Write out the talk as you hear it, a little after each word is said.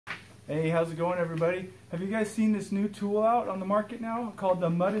Hey, how's it going, everybody? Have you guys seen this new tool out on the market now called the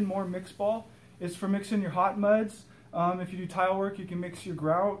Mud and More Mix Ball? It's for mixing your hot muds. If you do tile work, you can mix your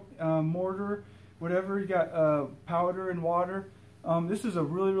grout, mortar, whatever. You got powder and water. This is a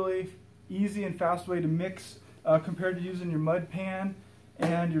really easy and fast way to mix compared to using your mud pan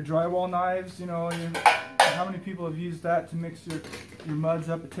and your drywall knives. You know, how many people have used that to mix your muds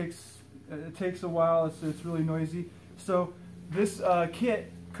up? It takes a while. It's really noisy. So this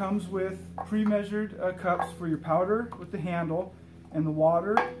kit comes with pre-measured cups for your powder with the handle and the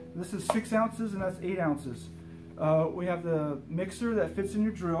water. This is 6 ounces and that's 8 ounces. We have the mixer that fits in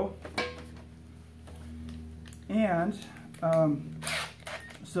your drill. And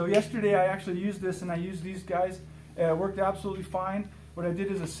so yesterday I actually used this, and I used these guys. It worked absolutely fine. What I did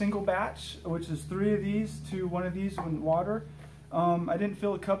is a single batch, which is 3 of these to 1 of these with water. I didn't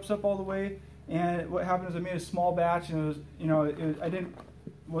fill the cups up all the way, and what happened is I made a small batch, and it was, you know, I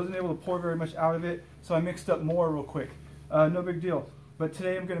wasn't able to pour very much out of it, so I mixed up more real quick. No big deal. But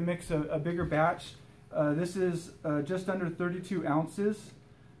today I'm going to mix a bigger batch. This is just under 32 ounces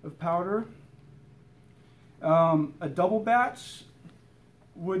of powder. A double batch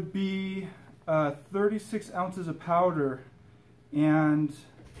would be 36 ounces of powder and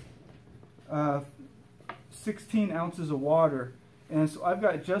 16 ounces of water. And so I've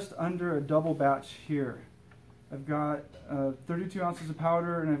got just under a double batch here. I've got 32 ounces of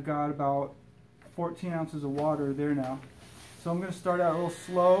powder, and I've got about 14 ounces of water there now. So I'm going to start out a little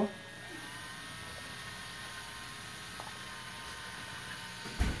slow.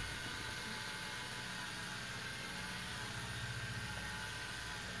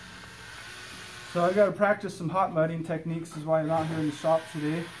 So I've got to practice some hot mudding techniques, is why I'm not here in the shop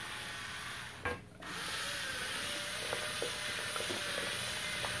today.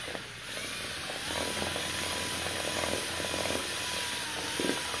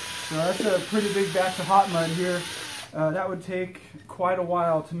 So that's a pretty big batch of hot mud here. That would take quite a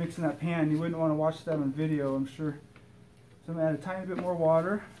while to mix in that pan. You wouldn't want to watch that on video, I'm sure. So I'm going to add a tiny bit more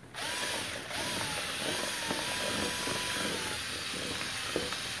water.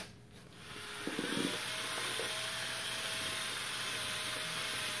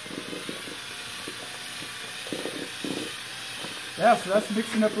 Yeah, so that's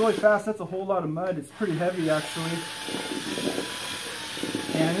mixing up really fast. That's a whole lot of mud. It's pretty heavy, actually.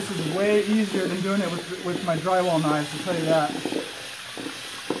 And this is way easier than doing it with my drywall knives, I'll tell you that.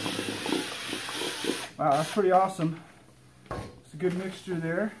 Wow, that's pretty awesome. It's a good mixture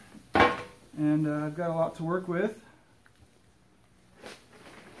there. And I've got a lot to work with.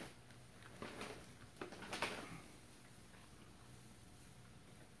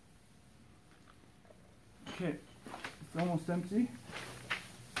 Okay, it's almost empty.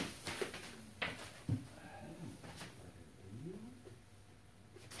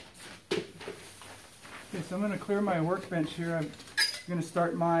 Okay, so I'm going to clear my workbench here. I'm going to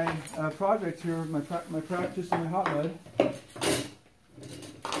start my project here, my practice in my hot mud.